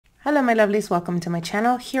Hello my lovelies, welcome to my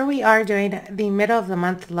channel. Here we are doing the middle of the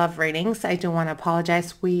month love readings. I do want to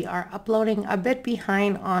apologize. We are uploading a bit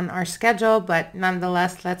behind on our schedule, but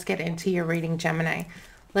nonetheless, let's get into your reading, Gemini.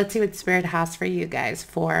 Let's see what Spirit has for you guys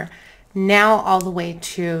for now all the way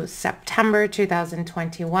to September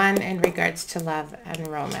 2021 in regards to love and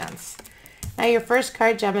romance. Now your first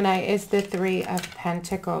card, Gemini, is the Three of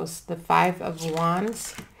Pentacles, the Five of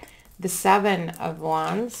Wands, the Seven of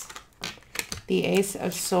Wands, the Ace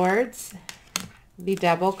of Swords, the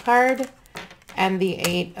Devil card, and the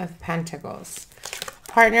Eight of Pentacles.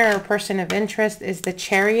 Partner or person of interest is the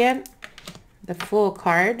Chariot, the Fool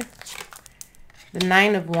card, the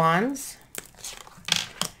Nine of Wands,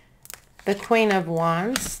 the Queen of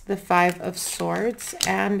Wands, the Five of Swords,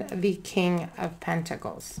 and the King of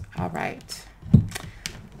Pentacles. All right.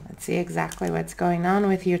 Let's see exactly what's going on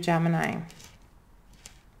with you, Gemini.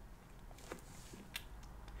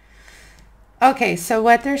 Okay, so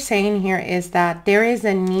what they're saying here is that there is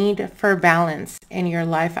a need for balance in your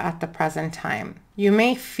life at the present time. You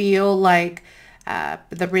may feel like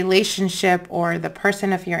the relationship or the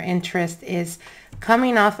person of your interest is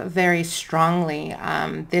coming off very strongly.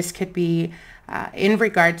 This could be in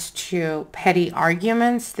regards to petty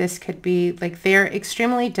arguments. This could be like they're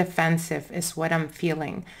extremely defensive is what I'm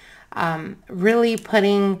feeling. Really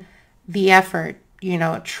putting the effort, you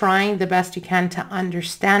know, trying the best you can to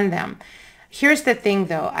understand them. Here's the thing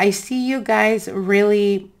though, I see you guys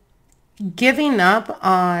really giving up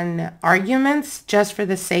on arguments just for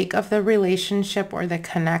the sake of the relationship or the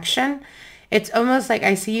connection. It's almost like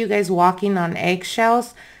I see you guys walking on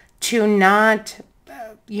eggshells to not,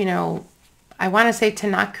 you know, I want to say to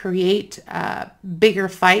not create bigger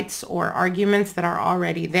fights or arguments that are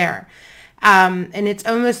already there. And it's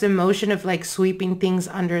almost a motion of like sweeping things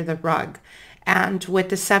under the rug. And with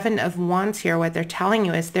the Seven of Wands here, what they're telling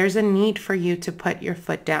you is there's a need for you to put your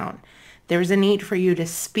foot down. There's a need for you to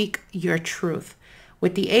speak your truth.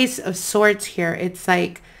 With the Ace of Swords here, it's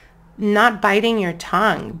like not biting your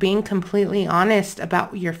tongue, being completely honest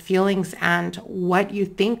about your feelings and what you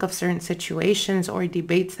think of certain situations or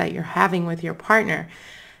debates that you're having with your partner.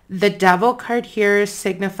 The Devil card here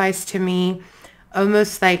signifies to me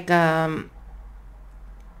almost like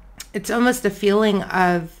it's almost a feeling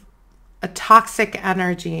of a toxic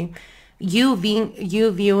energy, you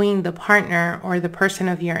viewing the partner or the person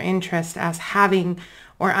of your interest as having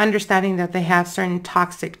or understanding that they have certain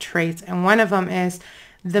toxic traits. And one of them is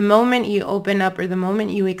the moment you open up or the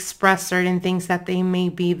moment you express certain things that they may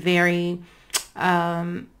be very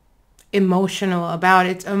emotional about,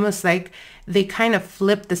 it's almost like they kind of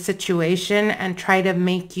flip the situation and try to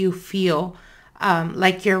make you feel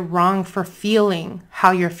like you're wrong for feeling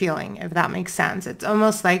how you're feeling, if that makes sense. It's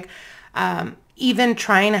almost like even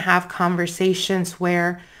trying to have conversations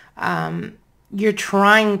where you're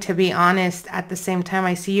trying to be honest at the same time.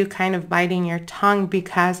 I see you kind of biting your tongue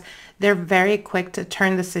because they're very quick to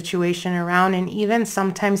turn the situation around and even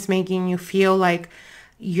sometimes making you feel like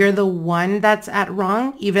you're the one that's at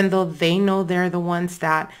wrong, even though they know they're the ones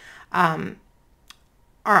that are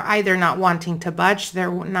either not wanting to budge,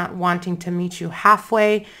 they're not wanting to meet you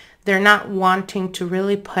halfway, they're not wanting to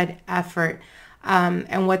really put effort.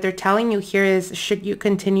 And what they're telling you here is, should you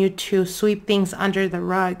continue to sweep things under the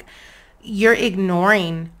rug, you're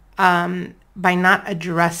ignoring, by not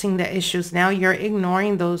addressing the issues now, you're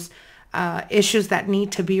ignoring those issues that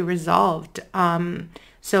need to be resolved.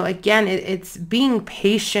 So again, it's being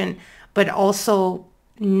patient, but also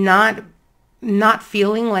not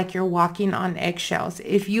feeling like you're walking on eggshells.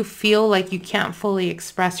 If you feel like you can't fully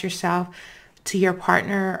express yourself to your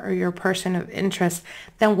partner or your person of interest,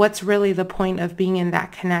 then what's really the point of being in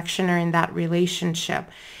that connection or in that relationship?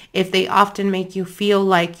 If they often make you feel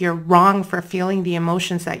like you're wrong for feeling the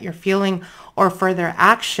emotions that you're feeling or for their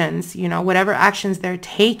actions, you know, whatever actions they're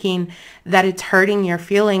taking, that it's hurting your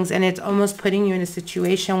feelings and it's almost putting you in a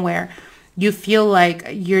situation where you feel like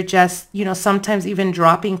you're just, you know, sometimes even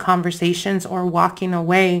dropping conversations or walking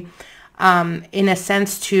away in a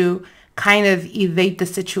sense to kind of evade the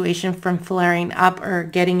situation from flaring up or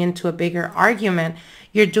getting into a bigger argument.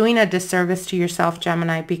 You're doing a disservice to yourself,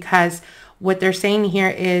 Gemini, because what they're saying here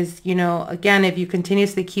is, you know, again, if you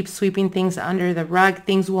continuously keep sweeping things under the rug,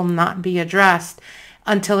 things will not be addressed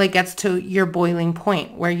until it gets to your boiling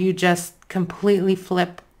point where you just completely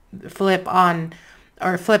flip on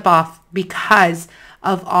or flip off because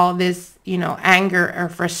of all this, you know, anger or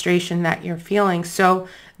frustration that you're feeling. So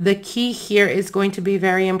the key here is going to be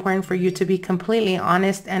very important for you to be completely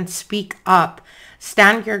honest and speak up.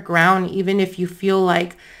 Stand your ground, even if you feel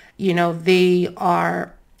like, you know, they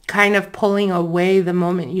are kind of pulling away the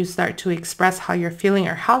moment you start to express how you're feeling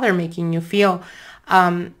or how they're making you feel.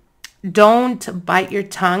 don't bite your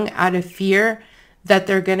tongue out of fear that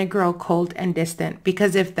they're going to grow cold and distant.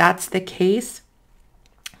 Because if that's the case,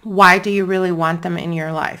 why do you really want them in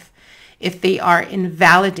your life? If they are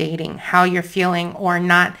invalidating how you're feeling or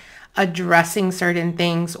not addressing certain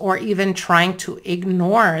things, or even trying to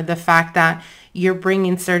ignore the fact that you're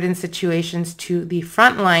bringing certain situations to the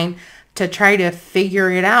front line to try to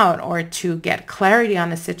figure it out or to get clarity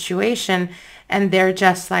on a situation, and they're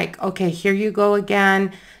just like, okay, here you go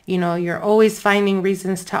again. You know, you're always finding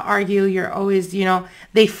reasons to argue. You're always, you know,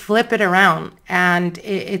 they flip it around, and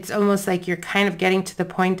it's almost like you're kind of getting to the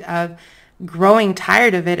point of growing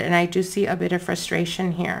tired of it. And I do see a bit of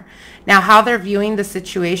frustration here. Now, how they're viewing the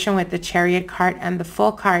situation with the Chariot card and the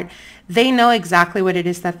Fool card, they know exactly what it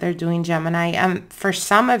is that they're doing, Gemini. And for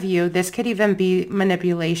some of you, this could even be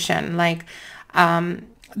manipulation, like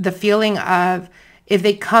the feeling of, if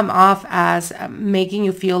they come off as making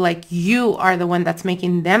you feel like you are the one that's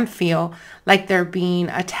making them feel like they're being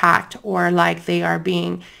attacked, or like they are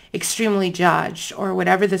being extremely judged, or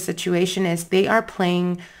whatever the situation is, they are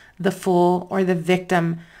playing the fool or the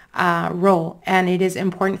victim role. And it is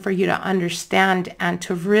important for you to understand and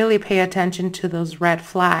to really pay attention to those red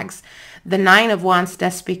flags. The Nine of Wands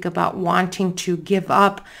does speak about wanting to give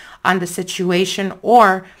up on the situation,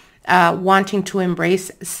 or wanting to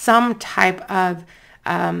embrace some type of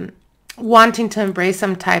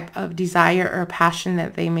desire or passion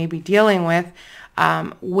that they may be dealing with,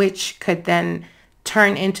 which could then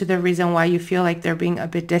turn into the reason why you feel like they're being a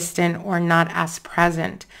bit distant or not as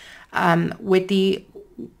present. With the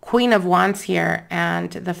Queen of Wands here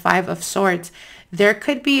and the Five of Swords, there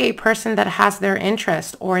could be a person that has their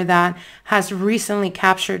interest or that has recently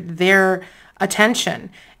captured their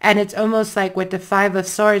attention. And it's almost like with the Five of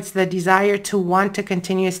Swords, the desire to want to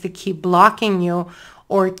continuously keep blocking you,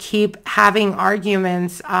 or keep having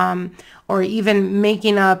arguments, or even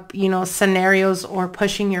making up, you know, scenarios or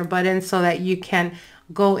pushing your buttons so that you can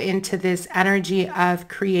go into this energy of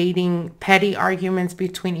creating petty arguments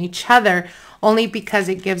between each other, only because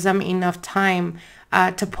it gives them enough time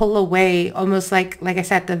to pull away, almost like I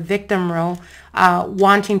said, the victim role,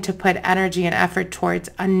 wanting to put energy and effort towards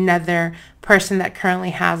another person that currently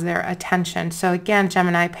has their attention. So again,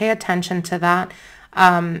 Gemini, pay attention to that.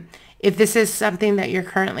 If this is something that you're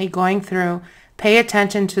currently going through, pay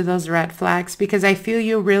attention to those red flags, because I feel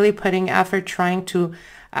you really putting effort trying to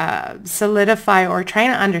solidify or trying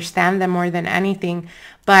to understand them more than anything.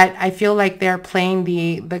 But I feel like they're playing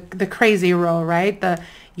the crazy role, right?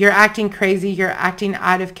 You're acting crazy, you're acting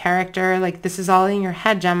out of character, like this is all in your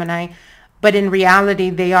head, Gemini. But in reality,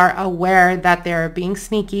 they are aware that they're being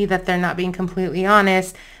sneaky, that they're not being completely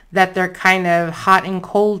honest, that they're kind of hot and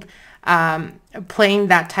cold, playing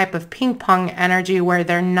that type of ping pong energy where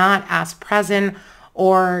they're not as present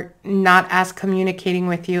or not as communicating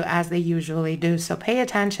with you as they usually do. So pay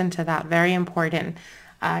attention to that. Very important,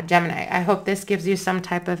 Gemini. I hope this gives you some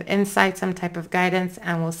type of insight, some type of guidance,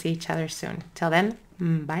 and we'll see each other soon. Till then,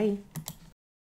 bye.